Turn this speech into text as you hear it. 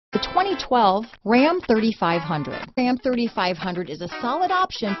The 2012 Ram 3500. Ram 3500 is a solid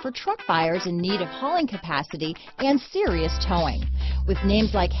option for truck buyers in need of hauling capacity and serious towing. With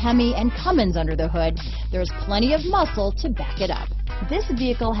names like Hemi and Cummins under the hood, there's plenty of muscle to back it up. This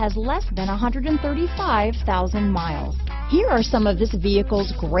vehicle has less than 135,000 miles. Here are some of this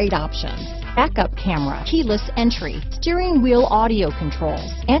vehicle's great options: backup camera, keyless entry, steering wheel audio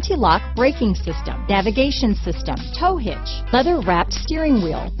controls, anti-lock braking system, navigation system, tow hitch, leather-wrapped steering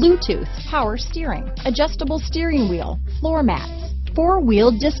wheel, Bluetooth, power steering, adjustable steering wheel, floor mats,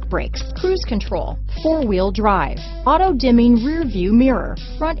 four-wheel disc brakes, cruise control, four-wheel drive, auto-dimming rear-view mirror,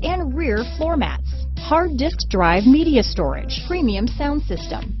 front and rear floor mats, hard disk drive media storage, premium sound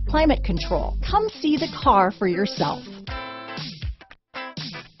system, climate control. Come see the car for yourself.